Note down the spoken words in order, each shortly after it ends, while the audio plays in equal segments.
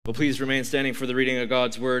Well, please remain standing for the reading of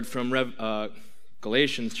God's word from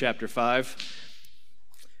Galatians chapter 5,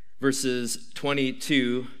 verses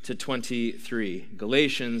 22 to 23.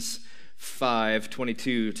 Galatians 5,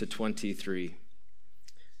 22 to 23.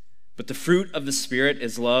 But the fruit of the Spirit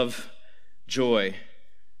is love, joy,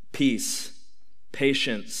 peace,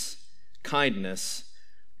 patience, kindness,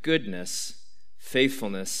 goodness,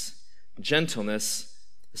 faithfulness, gentleness,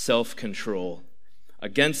 self-control.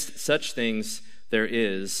 Against such things there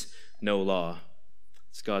is no law.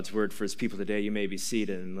 It's God's word for his people today. You may be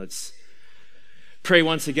seated, and let's pray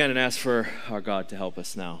once again and ask for our God to help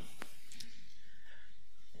us now.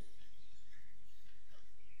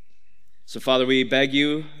 So, Father, we beg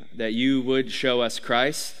you that you would show us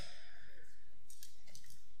Christ,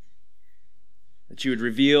 that you would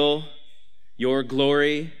reveal your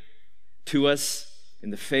glory to us in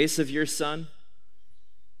the face of your Son,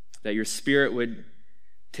 that your Spirit would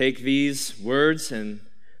take these words and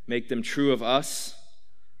make them true of us,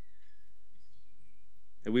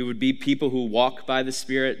 that we would be people who walk by the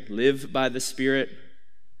Spirit, live by the Spirit,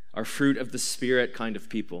 are fruit of the Spirit kind of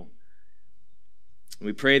people. And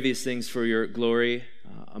we pray these things for your glory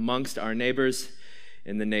amongst our neighbors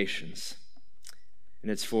in the nations. And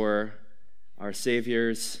it's for our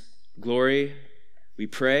Savior's glory we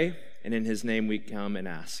pray, and in his name we come and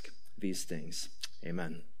ask these things.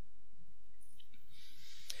 Amen.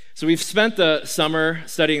 So we've spent the summer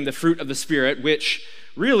studying the fruit of the Spirit, which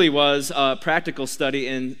really was a practical study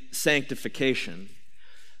in sanctification.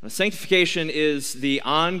 Sanctification is the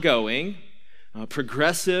ongoing,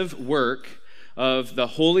 progressive work of the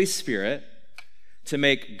Holy Spirit to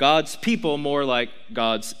make God's people more like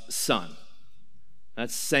God's Son.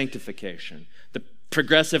 That's sanctification. The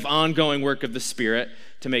progressive, ongoing work of the Spirit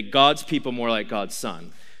to make God's people more like God's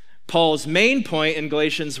Son. Paul's main point in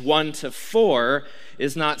Galatians 1 to 4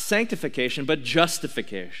 is not sanctification, but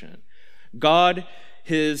justification. God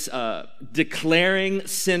is declaring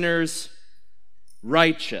sinners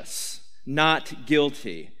righteous, not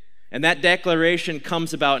guilty. And that declaration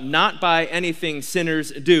comes about not by anything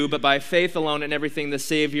sinners do, but by faith alone in everything the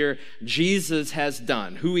Savior Jesus has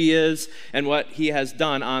done, who he is and what he has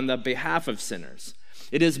done on the behalf of sinners.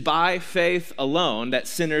 It is by faith alone that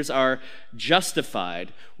sinners are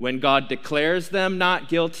justified when God declares them not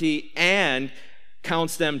guilty and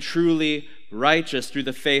counts them truly righteous through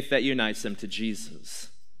the faith that unites them to Jesus.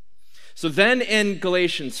 So then in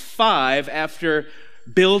Galatians 5, after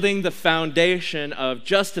building the foundation of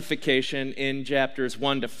justification in chapters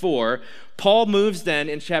 1 to 4, Paul moves then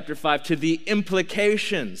in chapter 5 to the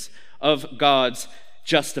implications of God's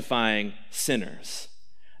justifying sinners.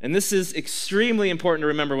 And this is extremely important to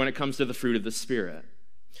remember when it comes to the fruit of the Spirit.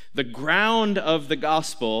 The ground of the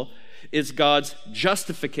gospel is God's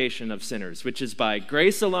justification of sinners, which is by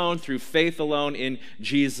grace alone, through faith alone, in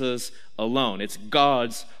Jesus alone. It's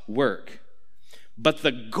God's work. But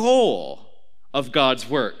the goal of God's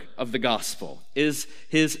work of the gospel is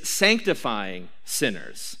his sanctifying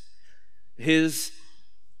sinners, his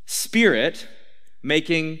Spirit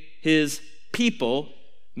making his people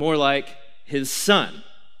more like his Son.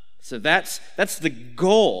 So that's the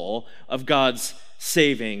goal of God's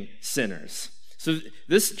saving sinners. So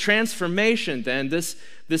this transformation then, this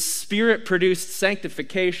Spirit-produced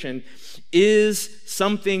sanctification is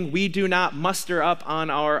something we do not muster up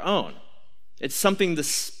on our own. It's something the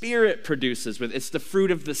Spirit produces with. It's the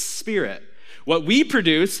fruit of the Spirit. What we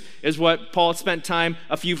produce is what Paul spent time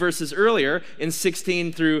a few verses earlier in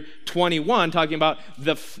 16 through 21 talking about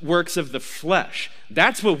the works of the flesh.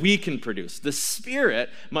 That's what we can produce. The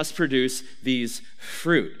Spirit must produce these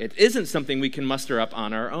fruit. It isn't something we can muster up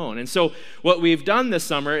on our own. And so what we've done this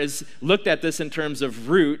summer is looked at this in terms of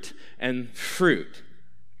root and fruit.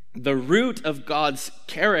 The root of God's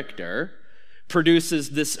character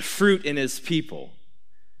produces this fruit in his people.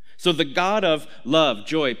 So the God of love,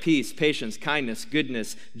 joy, peace, patience, kindness,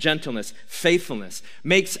 goodness, gentleness, faithfulness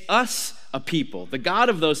makes us a people. The God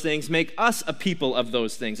of those things make us a people of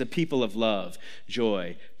those things, a people of love,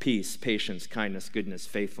 joy, peace, patience, kindness, goodness,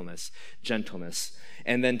 faithfulness, gentleness.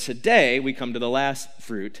 And then today we come to the last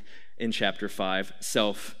fruit in chapter 5,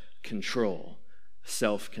 self-control.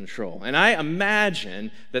 Self-control. And I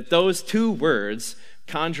imagine that those two words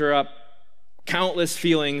conjure up countless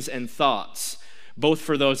feelings and thoughts, both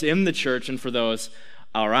for those in the church and for those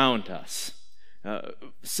around us.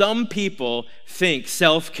 Some people think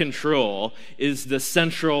self-control is the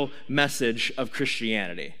central message of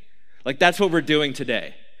Christianity. Like that's what we're doing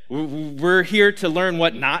today. We're here to learn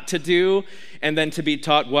what not to do and then to be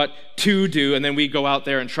taught what to do, and then we go out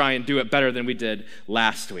there and try and do it better than we did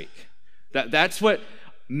last week. That's what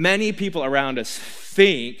many people around us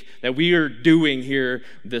think that we are doing here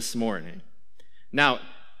this morning. Now,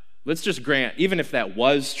 let's just grant, even if that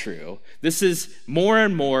was true, this is more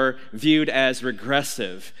and more viewed as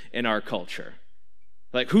regressive in our culture.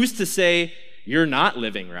 Like, who's to say you're not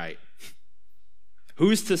living right?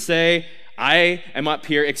 Who's to say I am up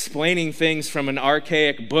here explaining things from an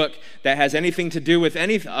archaic book that has anything to do with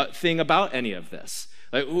anything about any of this?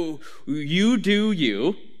 Like, you do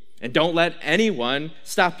you, and don't let anyone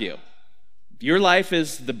stop you. Your life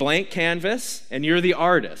is the blank canvas, and you're the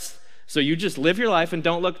artist. So you just live your life and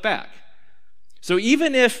don't look back. So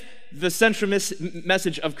even if the central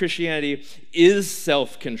message of Christianity is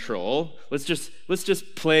self-control, let's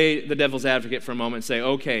just play the devil's advocate for a moment and say,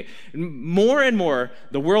 okay, more and more,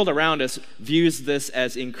 the world around us views this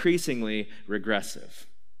as increasingly regressive.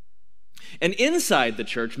 And inside the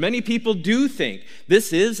church, many people do think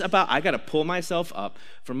this is about, I got to pull myself up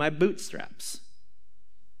from my bootstraps.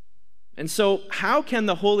 And so how can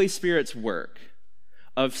the Holy Spirit's work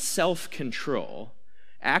of self-control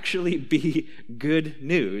actually be good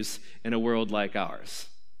news in a world like ours?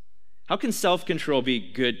 How can self-control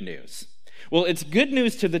be good news? Well, it's good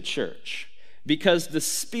news to the church because the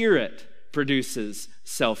Spirit produces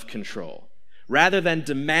self-control rather than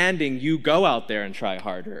demanding you go out there and try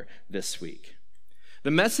harder this week.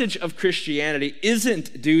 The message of Christianity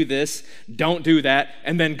isn't do this, don't do that,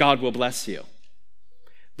 and then God will bless you.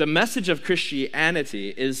 The message of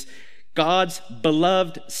Christianity is God's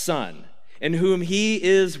beloved Son, in whom he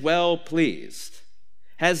is well pleased,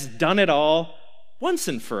 has done it all once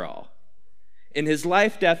and for all in his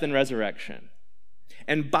life, death, and resurrection.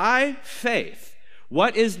 And by faith,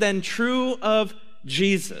 what is then true of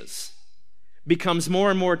Jesus becomes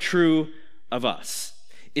more and more true of us.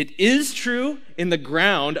 It is true in the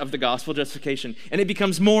ground of the gospel justification, and it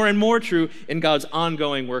becomes more and more true in God's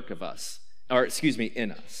ongoing work in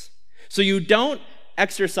us. So you don't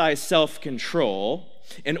exercise self-control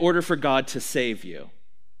in order for God to save you.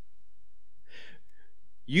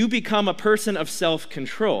 You become a person of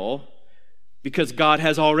self-control because God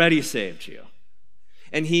has already saved you.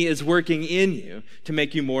 And he is working in you to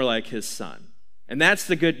make you more like his Son. And that's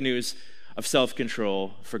the good news of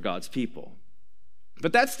self-control for God's people.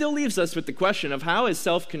 But that still leaves us with the question of how is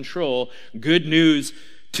self-control good news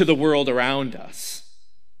to the world around us?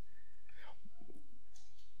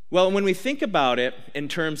 Well, when we think about it in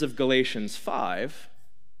terms of Galatians 5,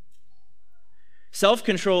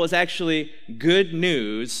 self-control is actually good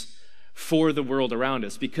news for the world around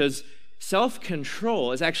us because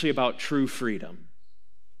self-control is actually about true freedom.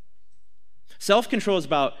 Self-control is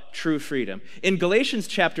about true freedom. In Galatians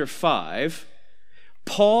chapter 5,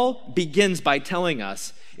 Paul begins by telling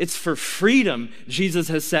us it's for freedom Jesus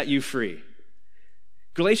has set you free.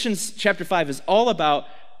 Galatians chapter 5 is all about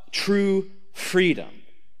true freedom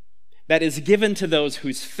that is given to those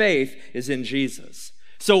whose faith is in Jesus.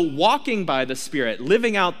 So walking by the Spirit,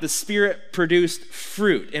 living out the Spirit-produced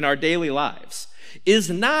fruit in our daily lives, is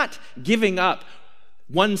not giving up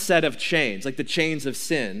one set of chains, like the chains of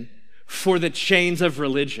sin, for the chains of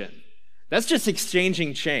religion. That's just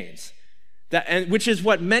exchanging chains, which is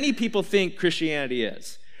what many people think Christianity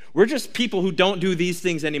is. We're just people who don't do these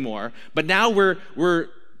things anymore, but now we're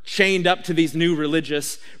chained up to these new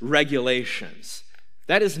religious regulations.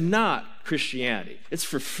 That is not Christianity. It's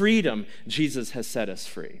for freedom Jesus has set us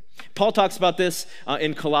free. Paul talks about this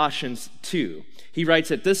in Colossians 2. He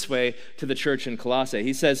writes it this way to the church in Colossae.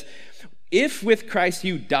 He says, if with Christ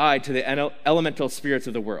you died to the elemental spirits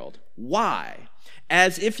of the world, why,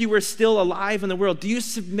 as if you were still alive in the world, do you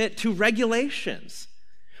submit to regulations?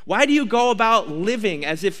 Why do you go about living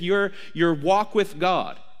as if your walk with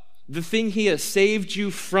God, the thing he has saved you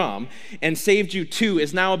from and saved you to,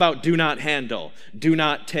 is now about do not handle, do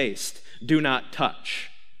not taste, do not touch,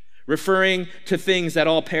 referring to things that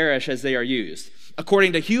all perish as they are used,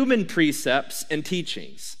 according to human precepts and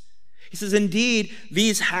teachings. He says, indeed,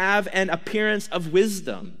 these have an appearance of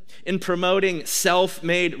wisdom in promoting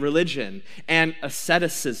self-made religion and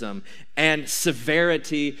asceticism and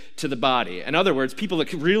severity to the body. In other words, people look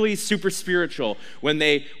really super spiritual when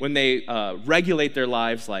they regulate their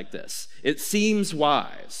lives like this. It seems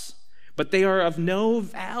wise, but they are of no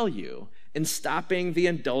value in stopping the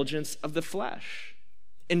indulgence of the flesh,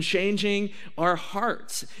 in changing our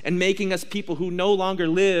hearts and making us people who no longer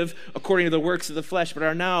live according to the works of the flesh, but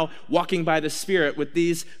are now walking by the Spirit with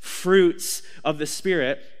these fruits of the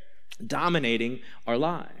Spirit dominating our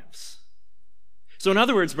lives. So in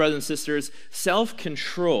other words, brothers and sisters,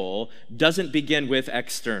 self-control doesn't begin with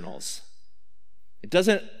externals. It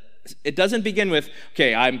doesn't it doesn't begin with,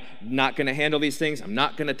 okay, I'm not going to handle these things. I'm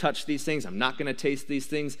not going to touch these things. I'm not going to taste these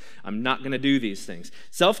things. I'm not going to do these things.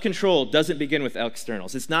 Self-control doesn't begin with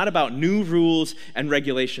externals. It's not about new rules and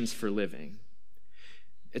regulations for living.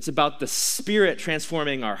 It's about the Spirit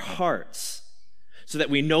transforming our hearts so that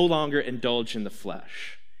we no longer indulge in the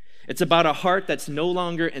flesh. It's about a heart that's no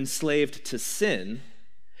longer enslaved to sin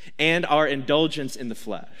and our indulgence in the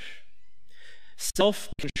flesh.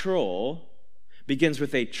 Self-control begins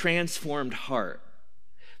with a transformed heart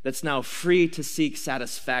that's now free to seek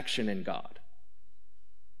satisfaction in God.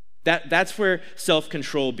 That's where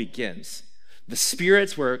self-control begins. The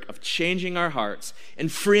Spirit's work of changing our hearts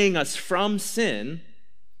and freeing us from sin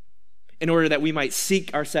in order that we might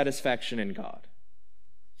seek our satisfaction in God.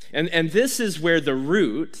 And this is where the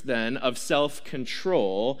root, then, of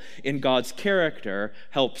self-control in God's character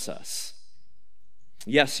helps us.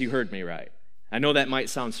 Yes, you heard me right. I know that might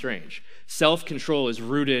sound strange. Self-control is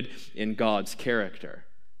rooted in God's character.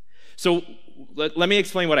 So let me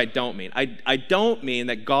explain what I don't mean. I don't mean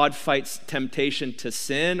that God fights temptation to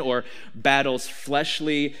sin or battles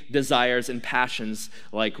fleshly desires and passions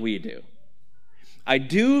like we do. I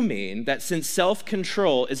do mean that since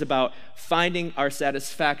self-control is about finding our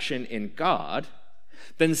satisfaction in God,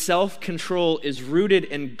 then self-control is rooted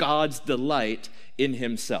in God's delight in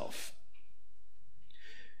himself.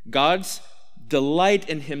 God's delight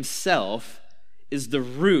in himself is the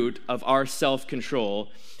root of our self-control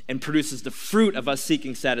and produces the fruit of us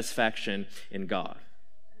seeking satisfaction in God.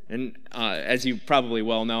 And as you probably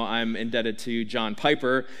well know, I'm indebted to John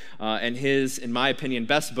Piper and his, in my opinion,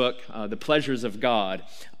 best book, The Pleasures of God,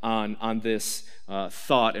 on this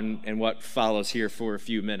thought and what follows here for a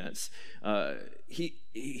few minutes.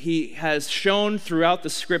 He has shown throughout the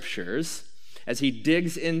scriptures, as he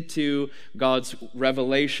digs into God's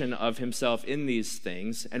revelation of himself in these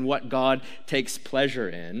things and what God takes pleasure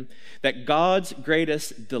in, that God's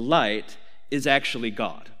greatest delight is actually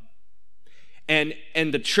God. And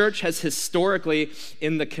the church has historically,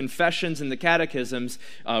 in the confessions and the catechisms,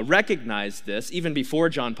 recognized this, even before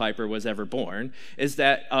John Piper was ever born, is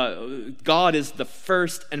that God is the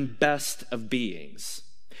first and best of beings.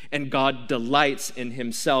 And God delights in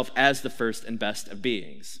himself as the first and best of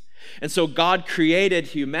beings. And so God created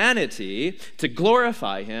humanity to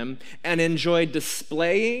glorify him and enjoy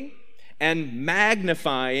displaying and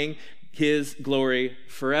magnifying his glory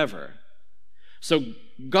forever. So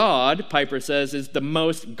God, Piper says, is the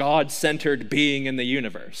most God-centered being in the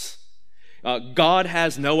universe. God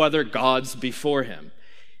has no other gods before him.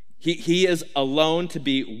 He is alone to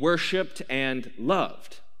be worshiped and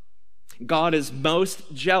loved. God is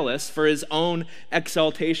most jealous for his own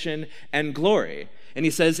exaltation and glory. And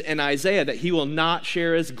he says in Isaiah that he will not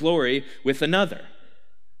share his glory with another.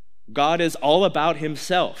 God is all about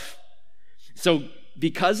himself. So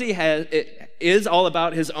because it is all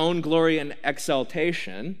about his own glory and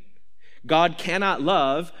exaltation, God cannot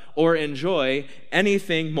love or enjoy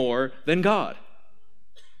anything more than God.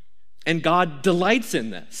 And God delights in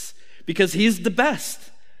this because he's the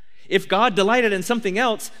best. If God delighted in something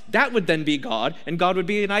else, that would then be God, and God would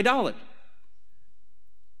be an idolater.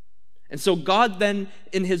 And so God then,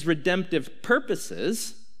 in his redemptive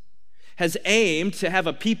purposes, has aimed to have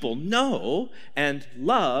a people know and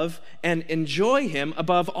love and enjoy him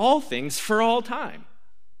above all things for all time.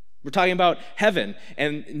 We're talking about heaven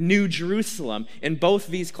and New Jerusalem in both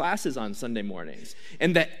these classes on Sunday mornings.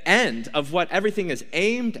 And the end of what everything is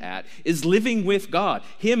aimed at is living with God,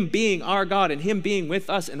 him being our God and him being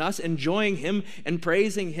with us and us enjoying him and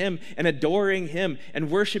praising him and adoring him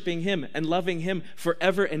and worshiping him and loving him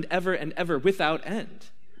forever and ever and ever without end,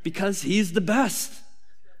 because he's the best.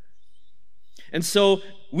 And so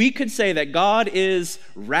we could say that God is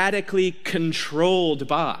radically controlled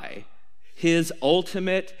by his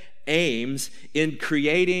ultimate aims in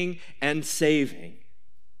creating and saving,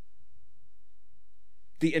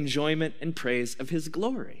 the enjoyment and praise of his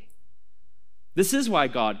glory. This is why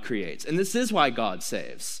God creates, and this is why God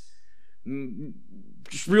saves.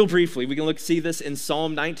 Just real briefly, we can see this in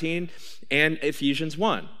Psalm 19 and Ephesians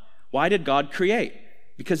 1. Why did God create?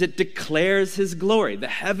 Because it declares his glory. The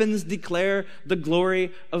heavens declare the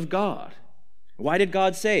glory of God. Why did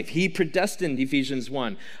God save? He predestined, Ephesians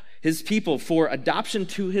 1, his people for adoption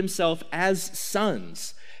to himself as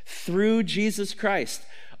sons through Jesus Christ,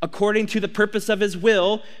 according to the purpose of his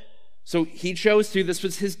will. So he chose to, this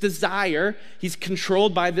was his desire. He's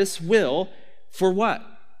controlled by this will for what?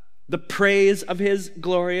 The praise of his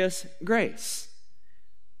glorious grace.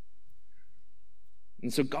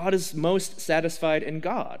 And so God is most satisfied in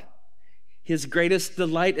God. His greatest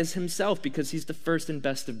delight is himself because he's the first and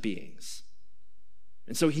best of beings.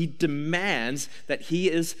 And so he demands that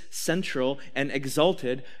he is central and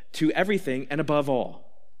exalted to everything and above all.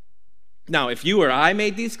 Now, if you or I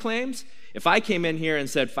made these claims, if I came in here and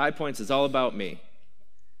said 5 points is all about me,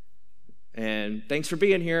 and thanks for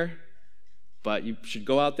being here, but you should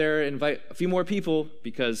go out there and invite a few more people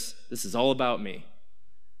because this is all about me,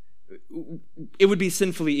 it would be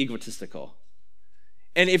sinfully egotistical.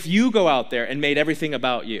 And if you go out there and made everything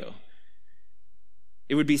about you,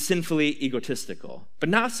 it would be sinfully egotistical, but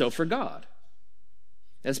not so for God.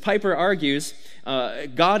 As Piper argues,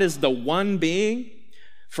 God is the one being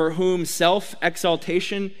for whom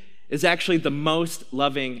self-exaltation is actually the most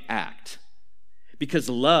loving act, because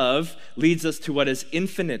love leads us to what is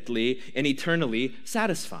infinitely and eternally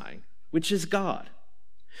satisfying, which is God.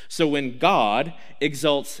 So when God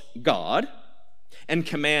exalts God and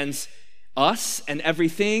commands us and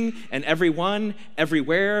everything and everyone,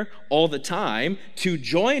 everywhere, all the time, to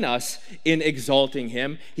join us in exalting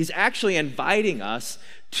him, he's actually inviting us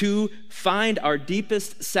to find our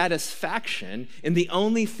deepest satisfaction in the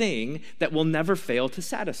only thing that will never fail to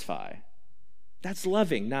satisfy. That's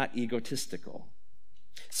loving, not egotistical.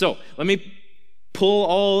 So let me pull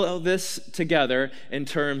all of this together in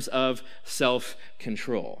terms of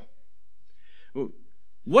self-control.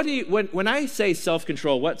 When I say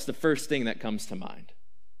self-control, what's the first thing that comes to mind?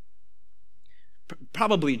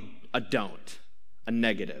 Probably a don't, a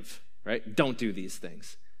negative, right? Don't do these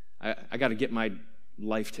things. I got to get my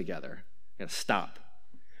life together. I got to stop.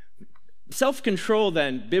 Self-control,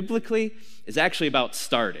 then, biblically, is actually about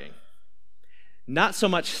starting, not so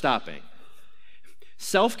much stopping.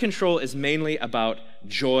 Self-control is mainly about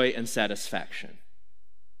joy and satisfaction.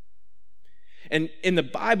 And in the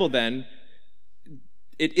Bible, then,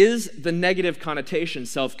 it is the negative connotation,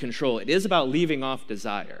 self-control. It is about leaving off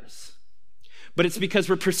desires. But it's because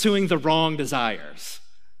we're pursuing the wrong desires.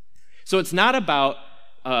 So it's not about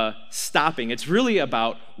stopping. It's really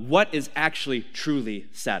about what is actually truly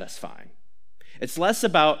satisfying. It's less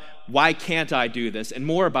about why can't I do this and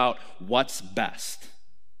more about what's best.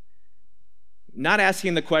 Not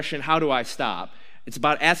asking the question, how do I stop? It's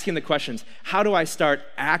about asking the questions, how do I start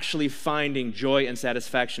actually finding joy and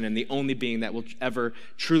satisfaction in the only being that will ever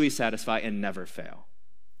truly satisfy and never fail?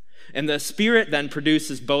 And the Spirit then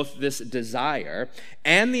produces both this desire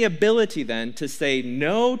and the ability then to say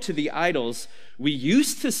no to the idols we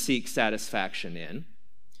used to seek satisfaction in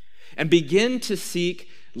and begin to seek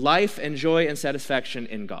life and joy and satisfaction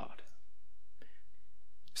in God.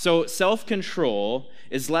 So self-control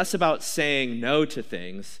is less about saying no to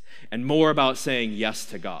things and more about saying yes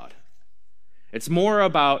to God. It's more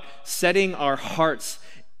about setting our hearts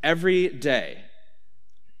every day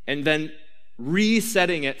and then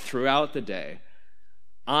resetting it throughout the day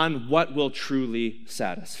on what will truly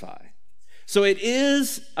satisfy. So it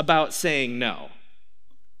is about saying no.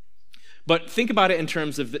 But think about it in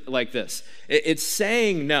terms of like this. It's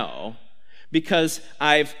saying no because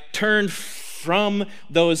I've turned from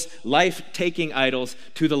those life-taking idols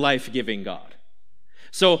to the life-giving God.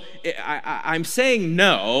 So I'm saying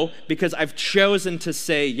no because I've chosen to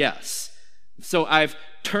say yes. So I've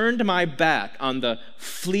turned my back on the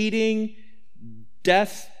fleeting,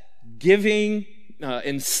 death-giving,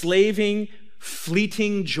 enslaving,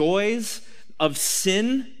 fleeting joys of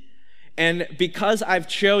sin. And because I've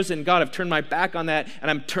chosen God, I've turned my back on that,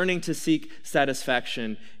 and I'm turning to seek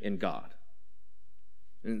satisfaction in God.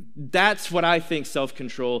 And that's what I think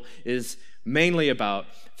self-control is mainly about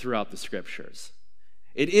throughout the scriptures.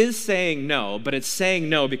 It is saying no, but it's saying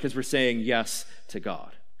no because we're saying yes to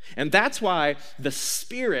God. And that's why the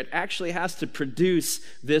Spirit actually has to produce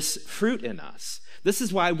this fruit in us. This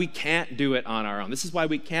is why we can't do it on our own. This is why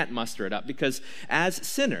we can't muster it up, because as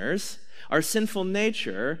sinners, our sinful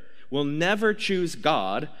nature will never choose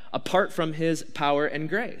God apart from his power and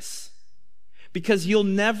grace. Because you'll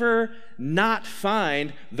never not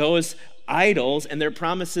find those idols and their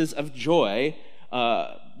promises of joy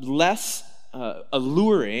less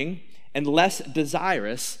alluring and less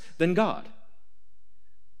desirous than God.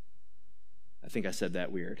 I think I said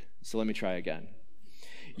that weird, so let me try again.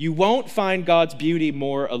 You won't find God's beauty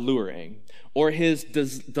more alluring or his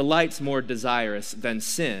delights more desirous than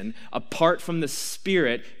sin apart from the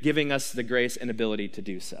Spirit giving us the grace and ability to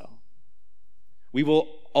do so. We will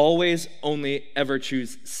always only ever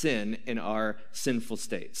choose sin in our sinful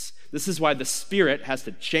states. This is why the Spirit has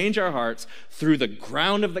to change our hearts through the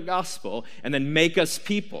ground of the gospel and then make us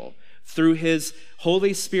people through his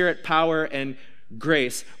Holy Spirit power and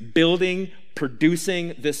grace,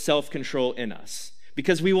 producing this self-control in us.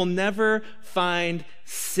 Because we will never find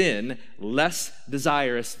sin less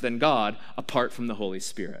desirous than God apart from the Holy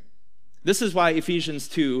Spirit. This is why Ephesians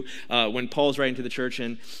 2, when Paul's writing to the church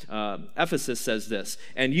in Ephesus, says this,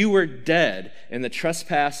 "And you were dead in the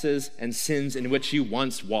trespasses and sins in which you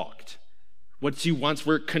once walked," what you once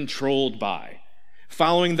were controlled by,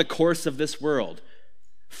 following the course of this world,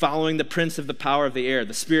 following the prince of the power of the air,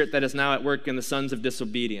 the spirit that is now at work in the sons of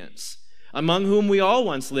disobedience, among whom we all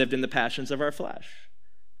once lived in the passions of our flesh,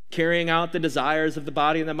 carrying out the desires of the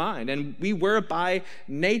body and the mind. And we were by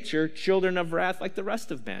nature children of wrath like the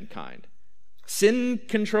rest of mankind.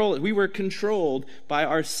 We were controlled by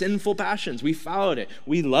our sinful passions. We followed it.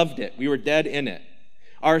 We loved it. We were dead in it.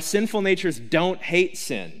 Our sinful natures don't hate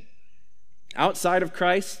sin. Outside of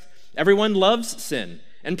Christ, everyone loves sin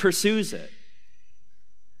and pursues it.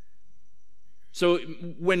 So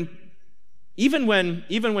even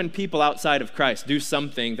when people outside of Christ do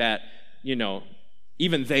something that,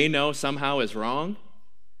 even they know somehow is wrong,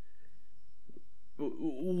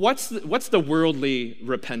 what's the worldly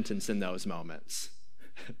repentance in those moments?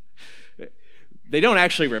 They don't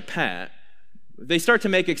actually repent. They start to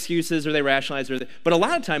make excuses or they rationalize. But a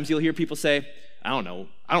lot of times you'll hear people say, I don't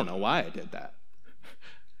know why I did that.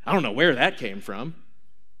 I don't know where that came from,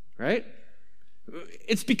 right?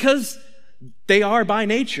 It's because they are by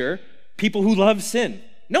nature people who love sin.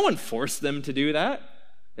 No one forced them to do that.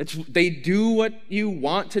 They do what you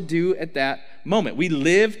want to do at that moment. We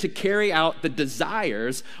live to carry out the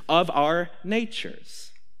desires of our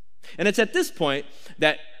natures. And it's at this point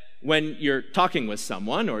that when you're talking with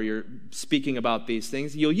someone or you're speaking about these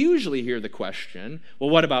things, you'll usually hear the question, well,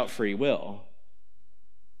 what about free will?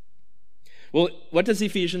 Well, what does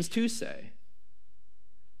Ephesians 2 say?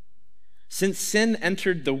 Since sin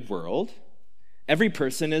entered the world, every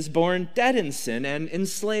person is born dead in sin and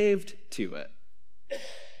enslaved to it.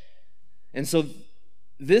 And so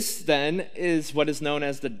this then is what is known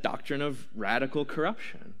as the doctrine of radical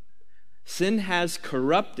corruption. Sin has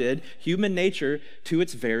corrupted human nature to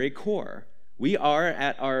its very core. We are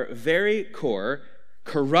at our very core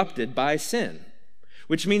corrupted by sin,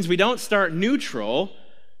 which means we don't start neutral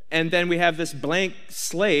and then we have this blank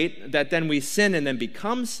slate that then we sin and then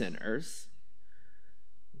become sinners.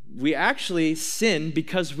 We actually sin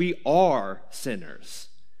because we are sinners.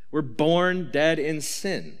 We're born dead in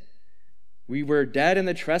sin. We were dead in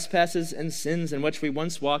the trespasses and sins in which we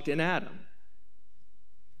once walked in Adam.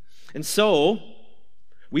 And so,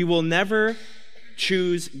 we will never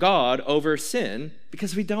choose God over sin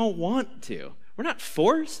because we don't want to. We're not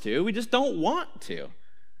forced to, we just don't want to.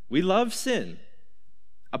 We love sin.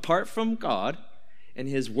 Apart from God and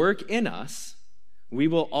his work in us, we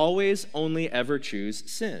will always only ever choose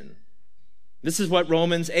sin. This is what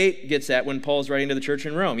Romans 8 gets at when Paul's writing to the church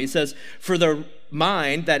in Rome. He says, "For the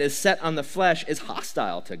mind that is set on the flesh is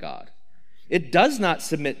hostile to God. It does not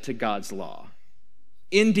submit to God's law.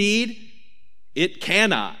 Indeed, it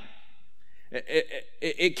cannot."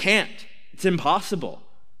 It can't. It's impossible.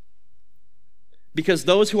 Because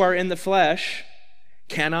those who are in the flesh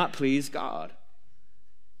cannot please God.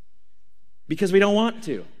 Because we don't want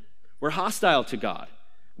to. We're hostile to God.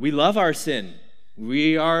 We love our sin.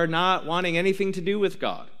 We are not wanting anything to do with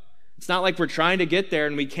God. It's not like we're trying to get there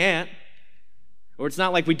and we can't. Or it's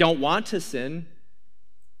not like we don't want to sin.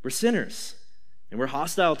 We're sinners. And we're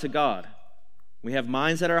hostile to God. We have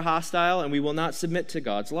minds that are hostile and we will not submit to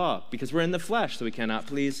God's law because we're in the flesh, so we cannot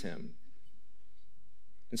please him.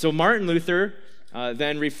 And so Martin Luther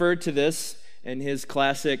then referred to this in his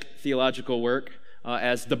classic theological work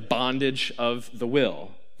as the bondage of the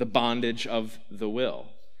will. The bondage of the will.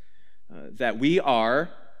 That we are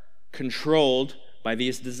controlled by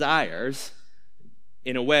these desires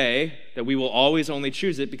in a way that we will always only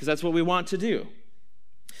choose it because that's what we want to do.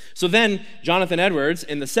 So then Jonathan Edwards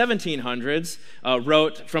in the 1700s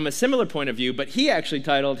wrote from a similar point of view, but he actually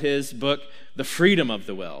titled his book The Freedom of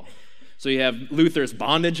the Will. So you have Luther's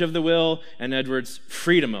Bondage of the Will and Edwards'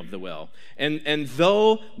 Freedom of the Will. And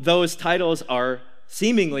though those titles are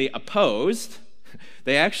seemingly opposed,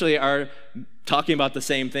 they actually are talking about the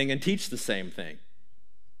same thing and teach the same thing.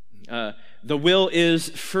 The will is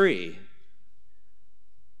free.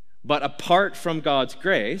 But apart from God's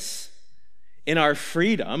grace, in our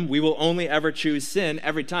freedom, we will only ever choose sin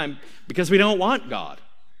every time because we don't want God.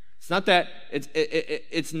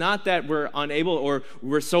 It's not that we're unable or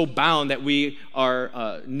we're so bound that we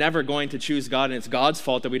are never going to choose God and it's God's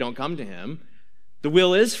fault that we don't come to him. The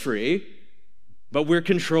will is free, but we're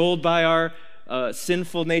controlled by our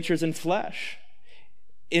sinful natures and flesh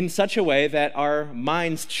in such a way that our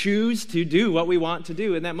minds choose to do what we want to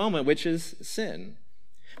do in that moment, which is sin.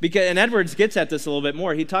 And Edwards gets at this a little bit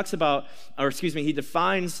more. He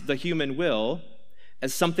defines the human will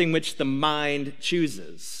as something which the mind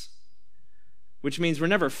chooses. which means we're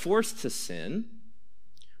never forced to sin.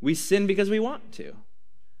 We sin because we want to.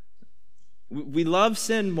 We love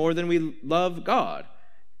sin more than we love God.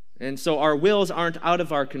 And so our wills aren't out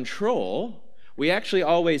of our control. We actually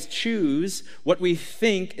always choose what we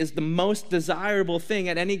think is the most desirable thing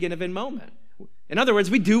at any given moment. In other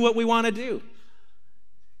words, we do what we want to do.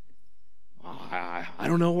 I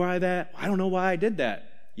don't know why I did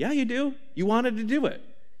that. Yeah, you do. You wanted to do it.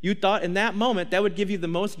 You thought in that moment that would give you the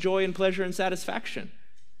most joy and pleasure and satisfaction.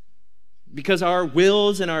 Because our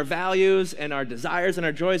wills and our values and our desires and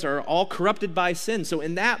our joys are all corrupted by sin. So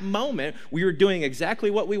in that moment, we were doing exactly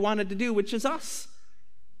what we wanted to do, which is us.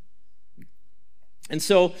 And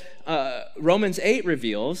so Romans 8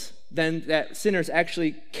 reveals then that sinners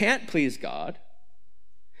actually can't please God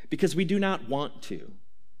because we do not want to.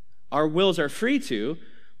 Our wills are free to,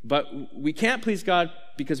 but we can't please God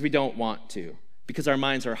because we don't want to, because our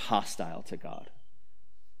minds are hostile to God.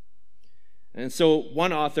 And so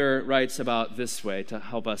one author writes about this way to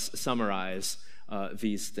help us summarize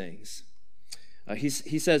these things. He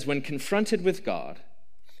says, when confronted with God,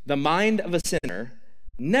 the mind of a sinner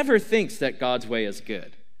never thinks that God's way is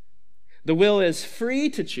good. The will is free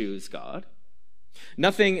to choose God.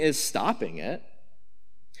 Nothing is stopping it.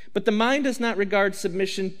 But the mind does not regard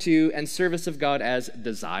submission to and service of God as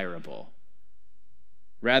desirable.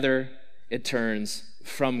 Rather, it turns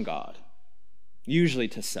from God, usually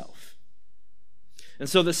to self. And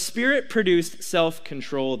so the Spirit-produced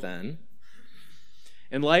self-control then,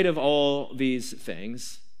 in light of all these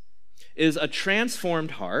things, is a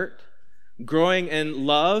transformed heart growing in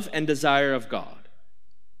love and desire of God,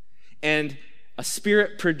 and a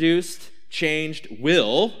Spirit-produced, changed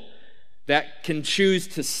will that can choose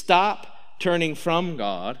to stop turning from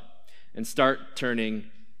God and start turning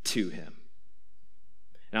to Him.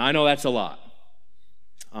 Now, I know that's a lot,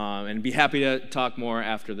 and be happy to talk more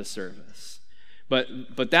after the service.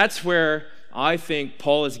 But that's where I think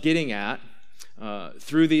Paul is getting at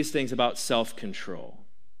through these things about self-control.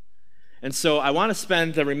 And so I want to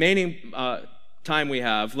spend the remaining time we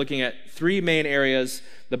have looking at three main areas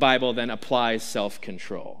the Bible then applies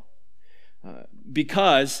self-control.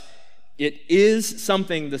 Because it is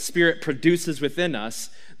something the Spirit produces within us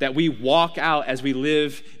that we walk out as we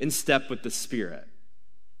live in step with the Spirit.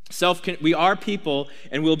 We are people,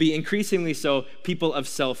 and will be increasingly so, people of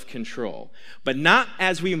self-control. But not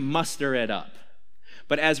as we muster it up,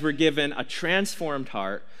 but as we're given a transformed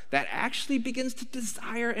heart that actually begins to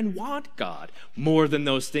desire and want God more than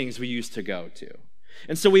those things we used to go to.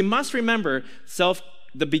 And so we must remember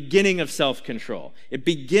the beginning of self-control. It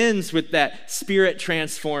begins with that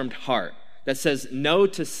Spirit-transformed heart that says no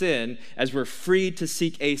to sin as we're free to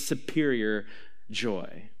seek a superior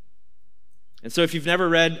joy. And so if you've never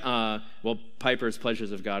read, Piper's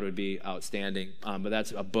Pleasures of God would be outstanding, but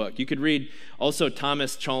that's a book. You could read also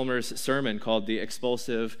Thomas Chalmers' sermon called The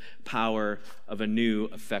Expulsive Power of a New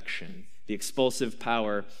Affection. The Expulsive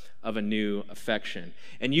Power of a New Affection.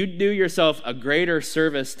 And you'd do yourself a greater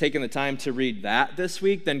service taking the time to read that this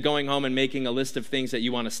week than going home and making a list of things that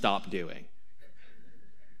you want to stop doing.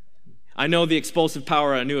 I know The Expulsive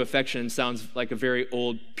Power of a New Affection sounds like a very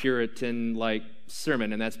old Puritan-like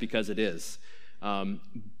sermon, and that's because it is.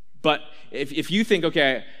 But if you think,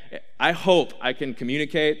 okay, I hope I can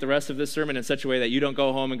communicate the rest of this sermon in such a way that you don't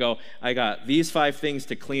go home and go, I got these 5 things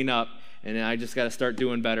to clean up, and I just got to start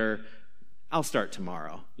doing better. I'll start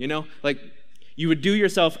tomorrow. You would do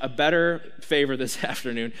yourself a better favor this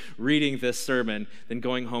afternoon reading this sermon than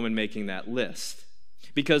going home and making that list.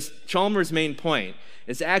 Because Chalmers' main point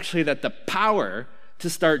is actually that the power to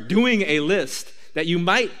start doing a list that you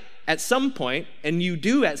might at some point, and you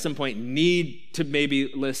do at some point need to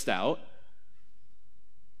maybe list out,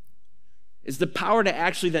 is the power to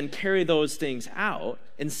actually then carry those things out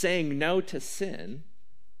and saying no to sin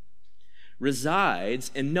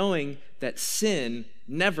resides in knowing that sin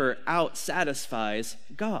never out-satisfies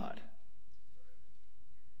God.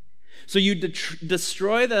 So you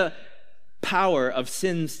destroy the power of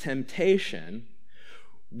sin's temptation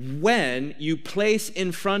when you place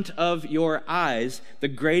in front of your eyes the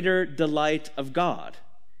greater delight of God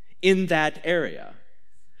in that area.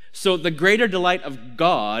 So the greater delight of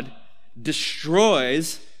God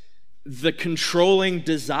destroys the controlling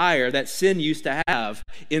desire that sin used to have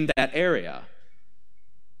in that area.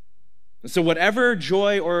 So whatever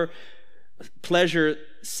joy or pleasure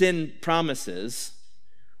sin promises,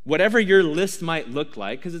 whatever your list might look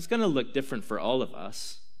like, because it's going to look different for all of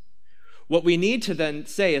us, what we need to then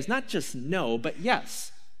say is not just no, but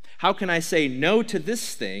yes. How can I say no to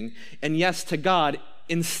this thing and yes to God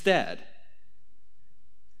instead?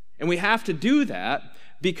 And we have to do that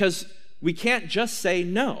because we can't just say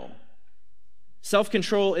no.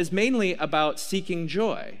 Self-control is mainly about seeking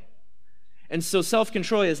joy. And so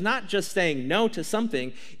self-control is not just saying no to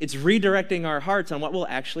something, it's redirecting our hearts on what will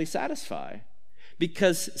actually satisfy.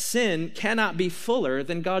 Because sin cannot be fuller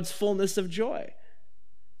than God's fullness of joy.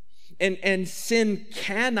 And sin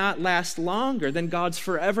cannot last longer than God's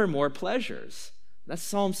forevermore pleasures. That's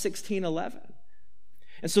Psalm 16:11.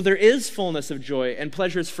 And so there is fullness of joy and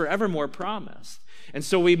pleasures forevermore promised. And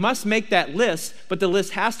so we must make that list, but the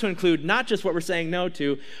list has to include not just what we're saying no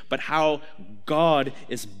to, but how God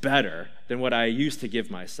is better than what I used to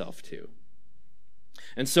give myself to.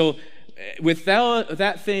 And so with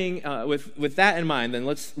that in mind, then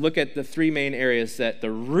let's look at the three main areas that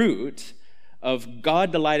the root of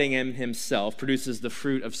God delighting in himself produces the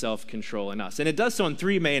fruit of self-control in us. And it does so in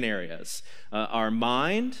three main areas: our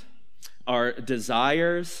mind, our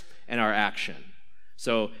desires, and our action.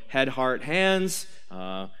 So head, heart, hands,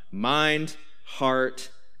 mind,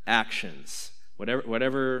 heart, actions.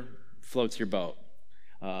 Whatever floats your boat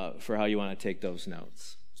for how you want to take those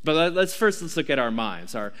notes. But let's look at our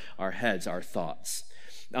minds, our heads, our thoughts.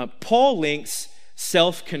 Paul links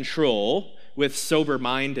self-control with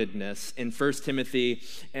sober-mindedness in 1 Timothy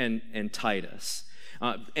and Titus.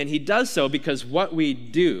 And he does so because what we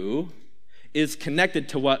do is connected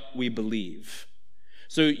to what we believe.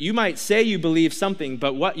 So you might say you believe something,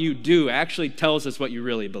 but what you do actually tells us what you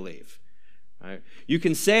really believe. Right? You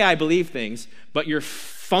can say I believe things, but your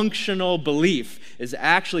functional belief is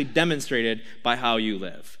actually demonstrated by how you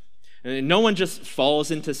live. And no one just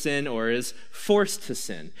falls into sin or is forced to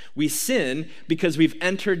sin. We sin because we've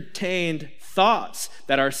entertained thoughts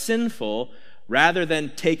that are sinful rather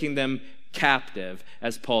than taking them captive,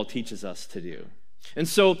 as Paul teaches us to do. And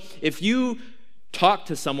so if you talk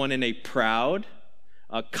to someone in a proud,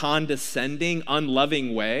 condescending,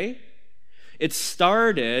 unloving way, it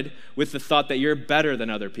started with the thought that you're better than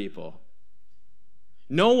other people.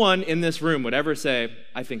 No one in this room would ever say,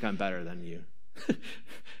 I think I'm better than you.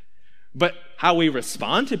 But how we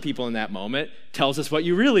respond to people in that moment tells us what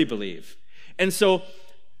you really believe. And so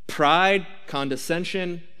pride,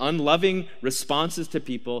 condescension, unloving responses to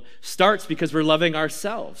people starts because we're loving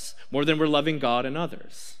ourselves more than we're loving God and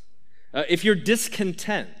others. If you're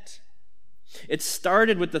discontent, it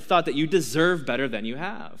started with the thought that you deserve better than you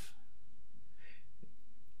have.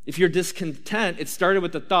 If you're discontent, it started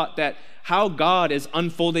with the thought that how God is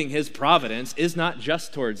unfolding his providence is not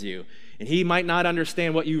just towards you, and he might not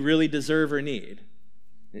understand what you really deserve or need.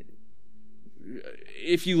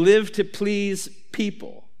 If you live to please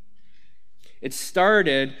people, it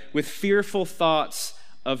started with fearful thoughts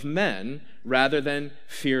of men rather than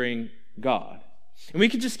fearing God. And we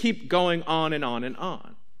could just keep going on and on and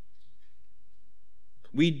on.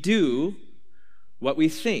 We do what we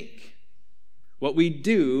think. What we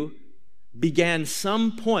do began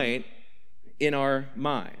some point in our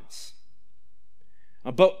minds.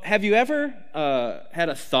 But have you ever had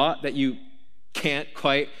a thought that you can't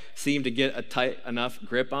quite seem to get a tight enough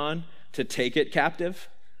grip on to take it captive?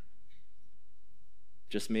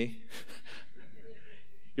 Just me?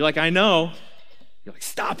 You're like, I know. You're like,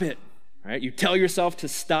 stop it. Right? You tell yourself to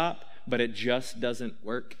stop, but it just doesn't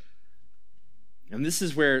work. And this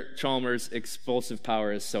is where Chalmers' expulsive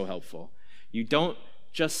power is so helpful. You don't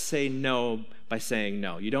just say no by saying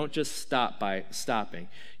no. You don't just stop by stopping.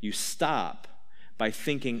 You stop by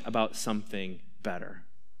thinking about something better.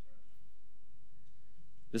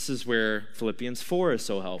 This is where Philippians 4 is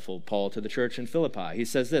so helpful, Paul to the church in Philippi. He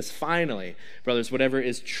says this, finally, brothers, whatever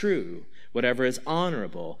is true, whatever is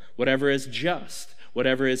honorable, whatever is just,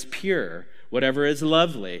 whatever is pure, whatever is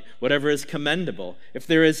lovely, whatever is commendable, if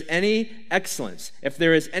there is any excellence, if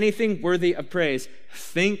there is anything worthy of praise,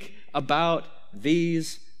 think about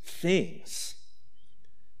these things.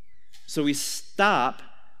 So we stop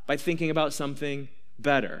by thinking about something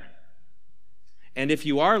better. And if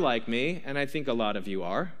you are like me, and I think a lot of you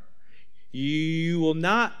are, you will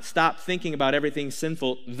not stop thinking about everything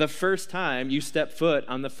sinful the first time you step foot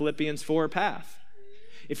on the Philippians 4 path.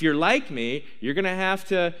 If you're like me, you're going to have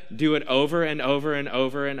to do it over and over and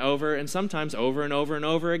over and over, and sometimes over and over and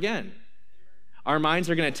over again. Our minds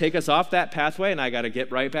are going to take us off that pathway, and I got to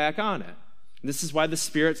get right back on it. This is why the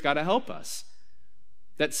Spirit's got to help us.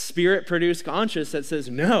 That Spirit-produced conscience that says,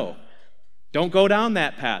 no, don't go down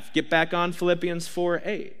that path. Get back on Philippians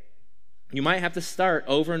 4:8. You might have to start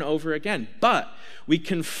over and over again, but we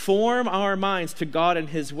conform our minds to God and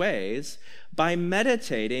his ways by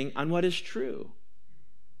meditating on what is true.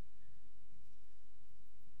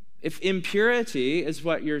 If impurity is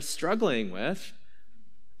what you're struggling with,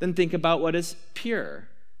 then think about what is pure.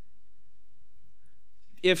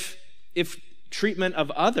 If treatment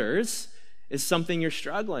of others is something you're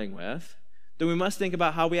struggling with, then we must think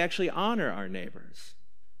about how we actually honor our neighbors.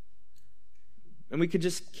 And we could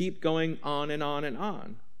just keep going on and on and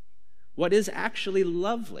on. What is actually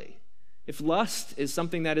lovely? If lust is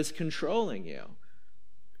something that is controlling you,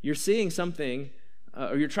 you're seeing something,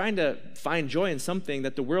 or you're trying to find joy in something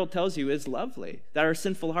that the world tells you is lovely, that our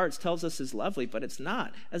sinful hearts tells us is lovely, but it's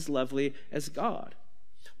not as lovely as God.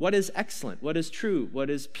 What is excellent? What is true?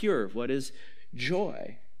 What is pure? What is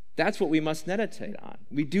joy? That's what we must meditate on.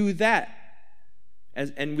 We do that,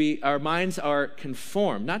 and our minds are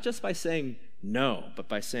conformed, not just by saying no, but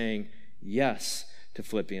by saying yes to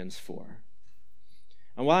Philippians 4.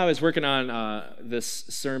 And while I was working on this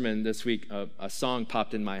sermon this week, a song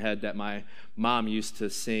popped in my head that my mom used to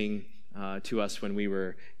sing to us when we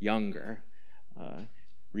were younger.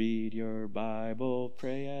 Read your Bible,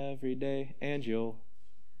 pray every day, and you'll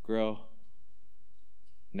grow.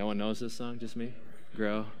 No one knows this song, just me?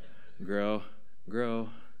 Grow, grow, grow.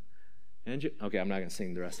 And you... Okay, I'm not going to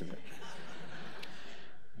sing the rest of it.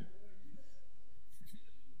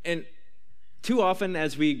 And too often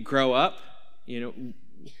as we grow up,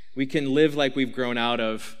 we can live like we've grown out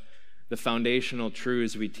of the foundational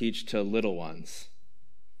truths we teach to little ones.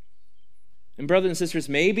 And brothers and sisters,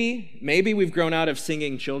 maybe we've grown out of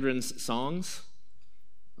singing children's songs,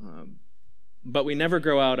 but we never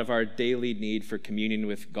grow out of our daily need for communion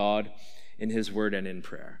with God in His Word and in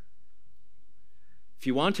prayer. If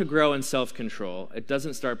you want to grow in self-control, it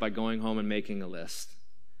doesn't start by going home and making a list.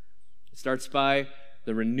 It starts by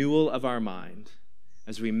the renewal of our mind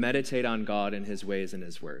as we meditate on God and His ways and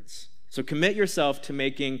His words. So commit yourself to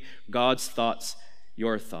making God's thoughts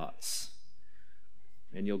your thoughts,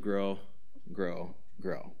 and you'll grow, grow,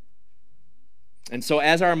 grow. And so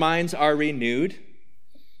as our minds are renewed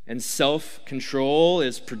and self-control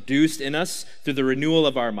is produced in us through the renewal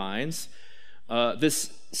of our minds,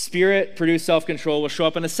 this Spirit-produced self-control will show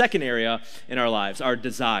up in a second area in our lives, our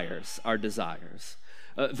desires.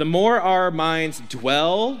 The more our minds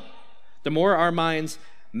dwell, the more our minds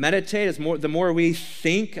meditate, the more we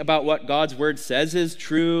think about what God's Word says is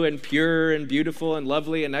true and pure and beautiful and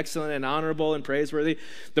lovely and excellent and honorable and praiseworthy,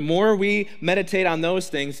 the more we meditate on those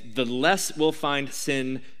things, the less we'll find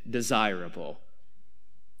sin desirable.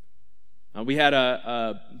 We had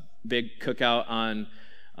a big cookout on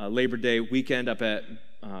Labor Day weekend up at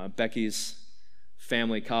Becky's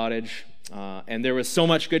family cottage, and there was so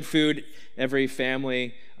much good food. Every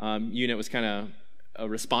family unit was kind of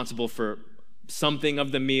responsible for something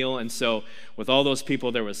of the meal, and so with all those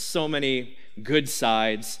people, there was so many good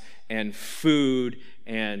sides and food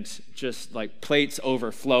and just like plates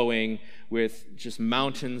overflowing with just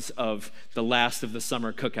mountains of the last of the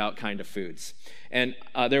summer cookout kind of foods. And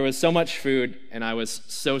there was so much food, and I was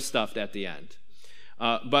so stuffed at the end.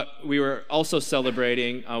 But we were also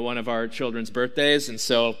celebrating one of our children's birthdays, and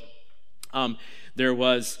so there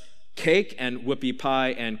was cake and whoopie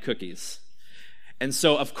pie and cookies. And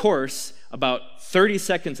so, of course, about 30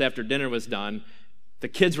 seconds after dinner was done, the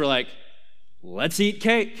kids were like, let's eat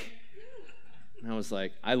cake. And I was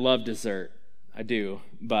like, I love dessert. I do.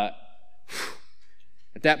 But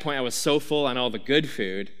at that point, I was so full on all the good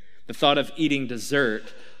food, the thought of eating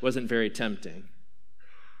dessert wasn't very tempting.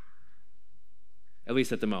 At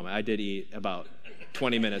least at the moment. I did eat about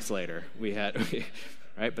 20 minutes later.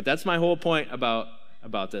 Right? But that's my whole point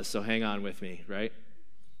about this, so hang on with me, right?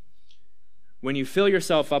 When you fill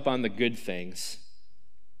yourself up on the good things,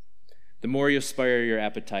 the more you spare your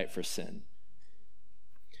appetite for sin.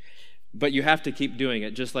 But you have to keep doing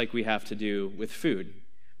it, just like we have to do with food.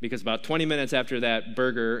 Because about 20 minutes after that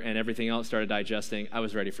burger and everything else started digesting, I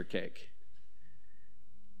was ready for cake.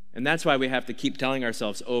 And that's why we have to keep telling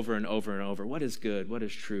ourselves over and over and over, what is good, what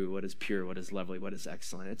is true, what is pure, what is lovely, what is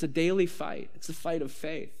excellent. It's a daily fight. It's a fight of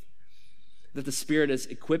faith that the Spirit has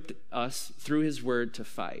equipped us through His Word to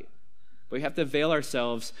fight. But we have to avail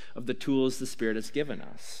ourselves of the tools the Spirit has given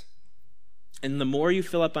us. And the more you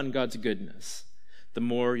fill up on God's goodness, the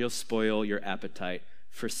more you'll spoil your appetite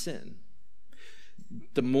for sin.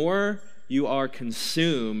 The more you are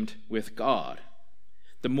consumed with God,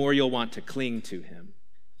 the more you'll want to cling to Him.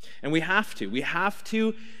 And we have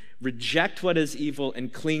to reject what is evil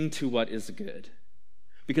and cling to what is good.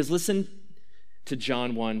 Because listen to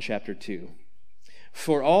John 1, chapter 2.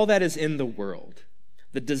 For all that is in the world,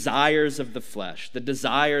 the desires of the flesh, the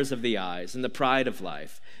desires of the eyes, and the pride of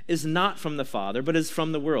life, is not from the Father, but is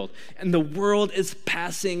from the world. And the world is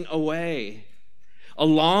passing away,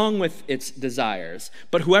 along with its desires.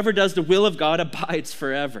 But whoever does the will of God abides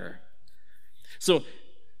forever. So,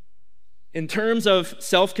 in terms of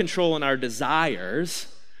self-control in our desires,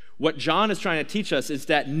 what John is trying to teach us is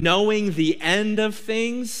that knowing the end of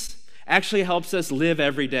things actually helps us live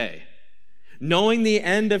every day. Knowing the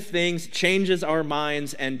end of things changes our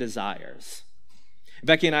minds and desires.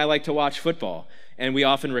 Becky and I like to watch football, and we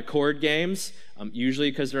often record games,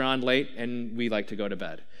 usually because they're on late, and we like to go to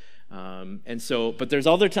bed. But there's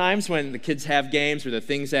other times when the kids have games or the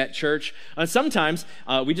things at church. Sometimes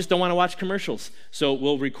we just don't want to watch commercials, so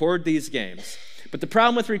we'll record these games. But the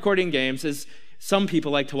problem with recording games is some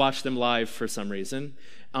people like to watch them live for some reason.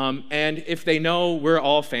 And if they know we're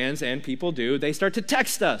all fans, and people do, they start to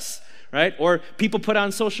text us, right? Or people put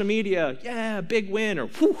on social media, yeah, big win, or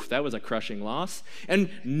whew, that was a crushing loss. And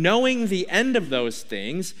knowing the end of those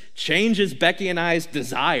things changes Becky and I's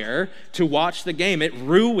desire to watch the game. It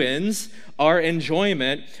ruins our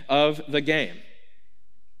enjoyment of the game.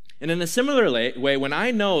 And in a similar way, when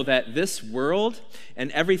I know that this world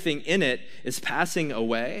and everything in it is passing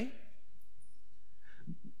away,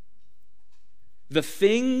 the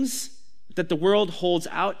things that the world holds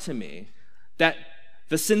out to me, that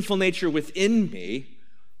the sinful nature within me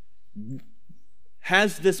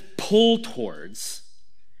has this pull towards.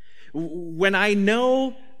 When I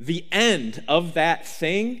know the end of that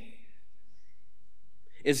thing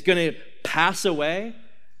is going to pass away,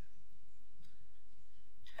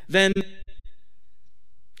 then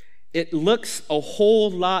it looks a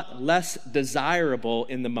whole lot less desirable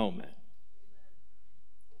in the moment.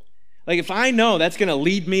 Like if I know that's going to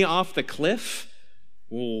lead me off the cliff,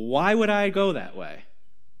 well, why would I go that way?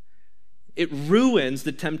 It ruins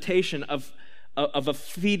the temptation of a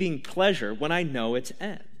fleeting pleasure when I know its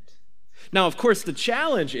end. Now, of course, the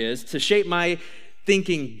challenge is to shape my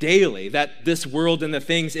thinking daily that this world and the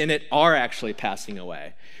things in it are actually passing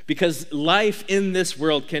away. Because life in this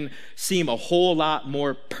world can seem a whole lot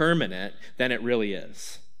more permanent than it really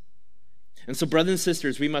is. And so, brothers and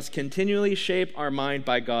sisters, we must continually shape our mind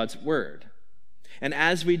by God's word. And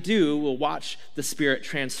as we do, we'll watch the Spirit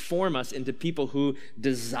transform us into people who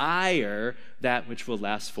desire that which will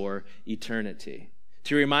last for eternity.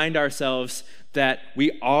 To remind ourselves that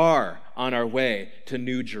we are on our way to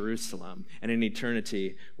New Jerusalem and an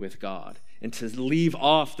eternity with God. And to leave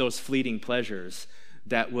off those fleeting pleasures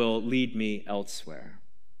that will lead me elsewhere.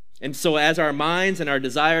 And so as our minds and our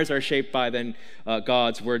desires are shaped by then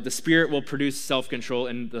God's word, the Spirit will produce self-control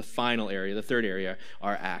in the final area, the third area,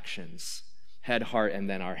 our actions. Head, heart, and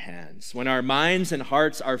then our hands. When our minds and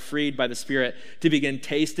hearts are freed by the Spirit to begin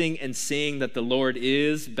tasting and seeing that the Lord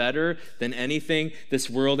is better than anything this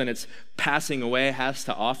world and its passing away has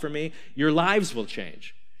to offer me, your lives will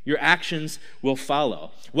change. Your actions will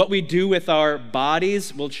follow. What we do with our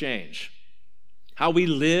bodies will change. How we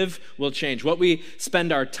live will change. What we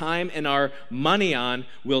spend our time and our money on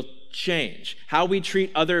will change. How we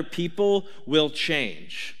treat other people will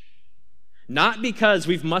change. Not because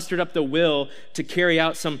we've mustered up the will to carry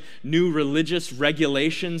out some new religious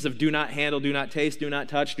regulations of do not handle, do not taste, do not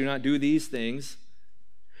touch, do not do these things,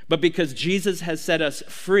 but because Jesus has set us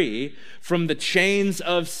free from the chains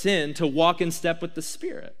of sin to walk in step with the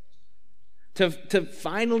Spirit, to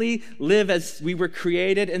finally live as we were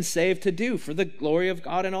created and saved to do for the glory of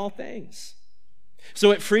God in all things.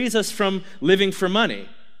 So it frees us from living for money,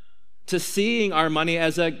 to seeing our money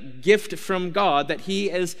as a gift from God that He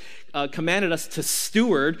has commanded us to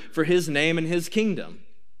steward for His name and His kingdom.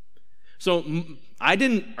 So I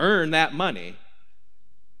didn't earn that money.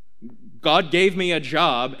 God gave me a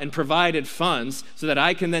job and provided funds so that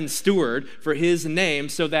I can then steward for His name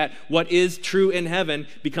so that what is true in heaven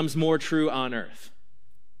becomes more true on earth.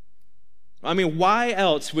 I mean, why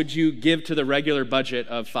else would you give to the regular budget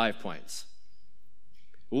of 5 points?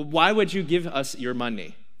 Why would you give us your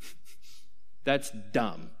money? That's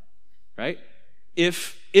dumb, right?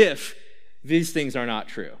 If these things are not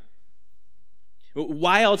true.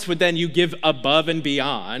 Why else would then you give above and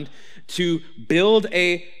beyond to build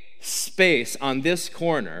a space on this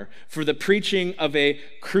corner for the preaching of a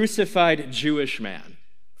crucified Jewish man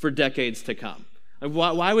for decades to come?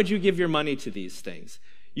 Why would you give your money to these things?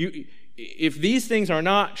 If these things are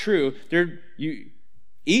not true, you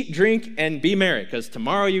eat, drink, and be merry, because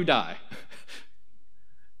tomorrow you die.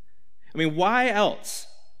 I mean, why else?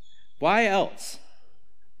 Why else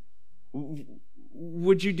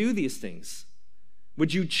would you do these things?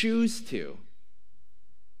 Would you choose to?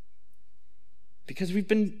 Because we've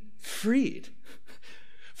been freed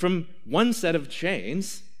from one set of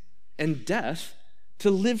chains and death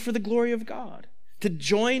to live for the glory of God, to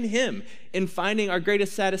join Him in finding our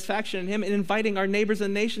greatest satisfaction in Him and inviting our neighbors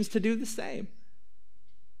and nations to do the same.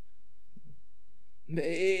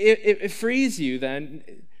 It frees you then.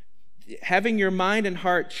 Having your mind and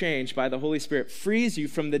heart changed by the Holy Spirit frees you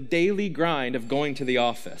from the daily grind of going to the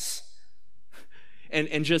office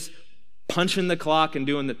and just punching the clock and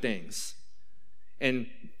doing the things and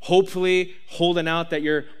hopefully holding out that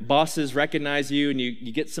your bosses recognize you and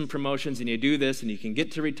you get some promotions and you do this and you can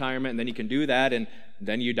get to retirement and then you can do that and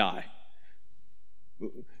then you die.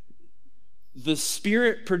 The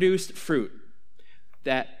Spirit produced fruit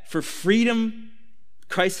that for freedom,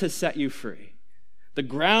 Christ has set you free. The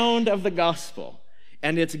ground of the gospel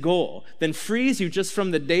and its goal then frees you just from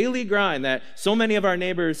the daily grind that so many of our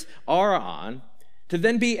neighbors are on to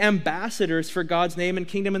then be ambassadors for God's name and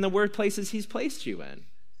kingdom in the workplaces he's placed you in.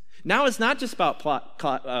 Now it's not just about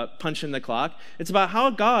punching the clock. It's about how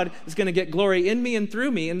God is going to get glory in me and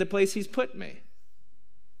through me in the place he's put me.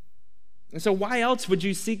 And so why else would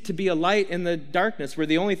you seek to be a light in the darkness where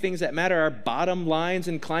the only things that matter are bottom lines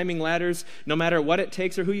and climbing ladders, no matter what it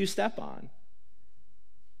takes or who you step on?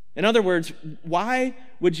 In other words, why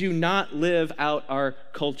would you not live out our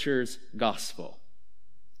culture's gospel?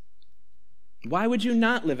 Why would you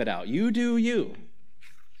not live it out? You do you.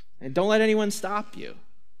 And don't let anyone stop you.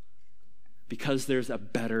 Because there's a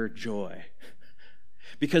better joy.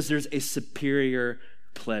 Because there's a superior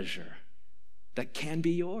pleasure that can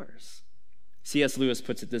be yours. C.S. Lewis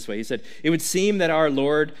puts it this way. He said, "It would seem that our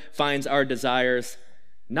Lord finds our desires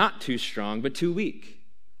not too strong, but too weak."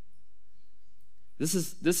 This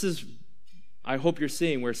is, I hope you're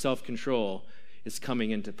seeing where self-control is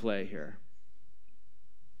coming into play here.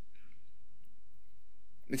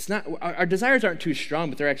 It's not, our desires aren't too strong,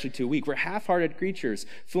 but they're actually too weak. We're half-hearted creatures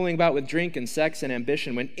fooling about with drink and sex and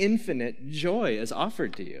ambition when infinite joy is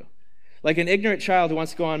offered to you. Like an ignorant child who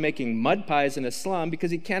wants to go on making mud pies in a slum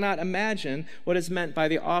because he cannot imagine what is meant by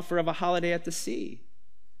the offer of a holiday at the sea.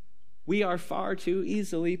 We are far too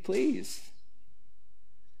easily pleased.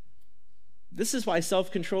 This is why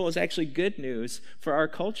self-control is actually good news for our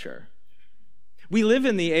culture. We live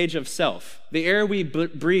in the age of self. The air we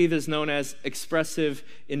breathe is known as expressive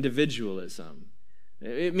individualism.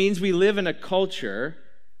 It means we live in a culture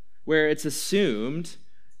where it's assumed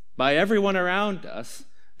by everyone around us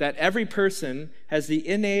that every person has the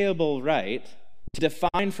inalienable right to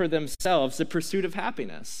define for themselves the pursuit of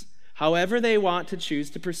happiness, however they want to choose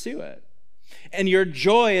to pursue it. And your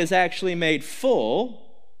joy is actually made full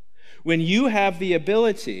when you have the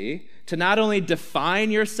ability to not only define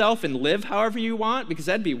yourself and live however you want, because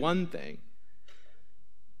that'd be one thing,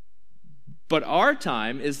 but our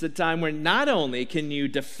time is the time where not only can you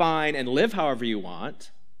define and live however you want,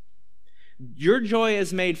 your joy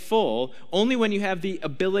is made full only when you have the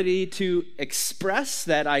ability to express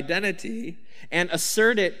that identity and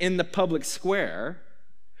assert it in the public square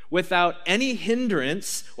without any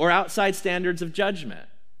hindrance or outside standards of judgment.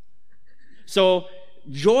 So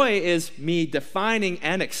joy is me defining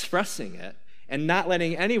and expressing it and not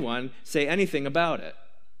letting anyone say anything about it.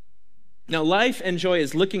 Now, life and joy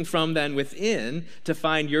is looking from then within to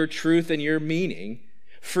find your truth and your meaning,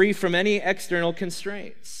 free from any external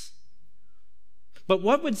constraints. But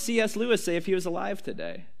what would C.S. Lewis say if he was alive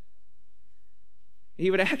today? He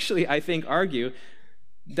would actually, I think, argue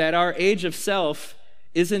that our age of self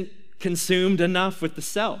isn't consumed enough with the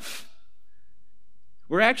self.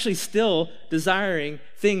 We're actually still desiring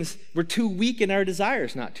things. We're too weak in our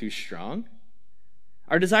desires, not too strong.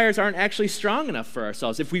 Our desires aren't actually strong enough for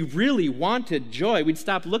ourselves. If we really wanted joy, we'd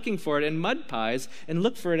stop looking for it in mud pies and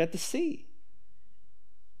look for it at the sea.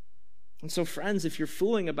 And so, friends, if you're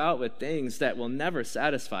fooling about with things that will never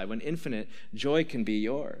satisfy when infinite joy can be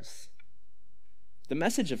yours, the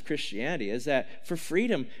message of Christianity is that for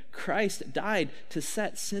freedom, Christ died to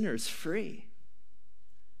set sinners free.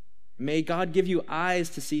 May God give you eyes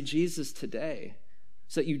to see Jesus today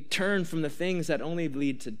so that you turn from the things that only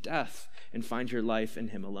lead to death and find your life in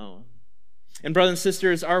him alone. And brothers and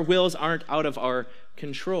sisters, our wills aren't out of our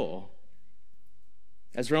control.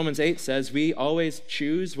 As Romans 8 says, we always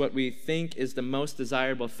choose what we think is the most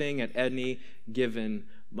desirable thing at any given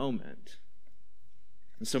moment.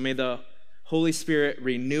 And so may the Holy Spirit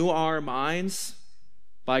renew our minds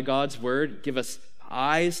by God's word, give us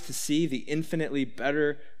eyes to see the infinitely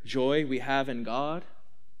better joy we have in God,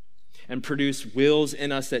 and produce wills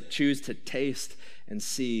in us that choose to taste and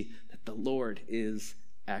see that the Lord is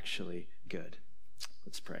actually good.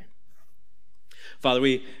 Let's pray. Father,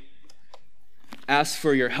 we ask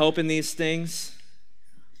for your help in these things,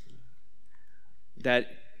 that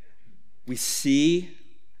we see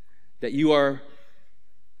that you are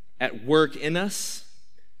at work in us,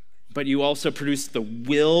 but you also produce the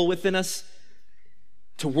will within us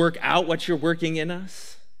to work out what you're working in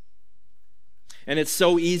us. And it's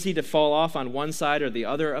so easy to fall off on one side or the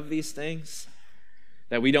other of these things,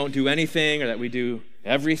 that we don't do anything or that we do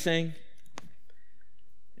everything.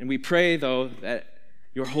 And we pray, though, that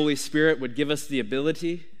your Holy Spirit would give us the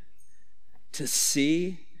ability to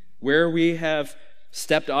see where we have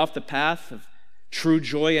stepped off the path of true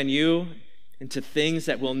joy in you into things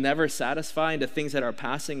that will never satisfy, into things that are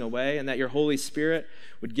passing away, and that your Holy Spirit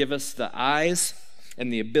would give us the eyes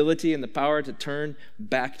and the ability and the power to turn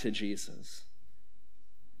back to Jesus.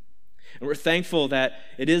 And we're thankful that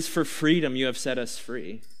it is for freedom you have set us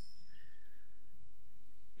free.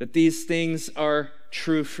 That these things are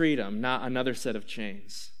true freedom, not another set of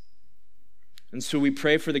chains. And so we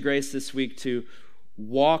pray for the grace this week to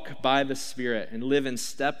walk by the Spirit and live in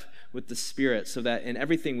step with the Spirit, so that in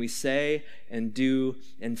everything we say and do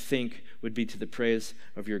and think would be to the praise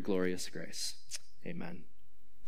of your glorious grace. Amen.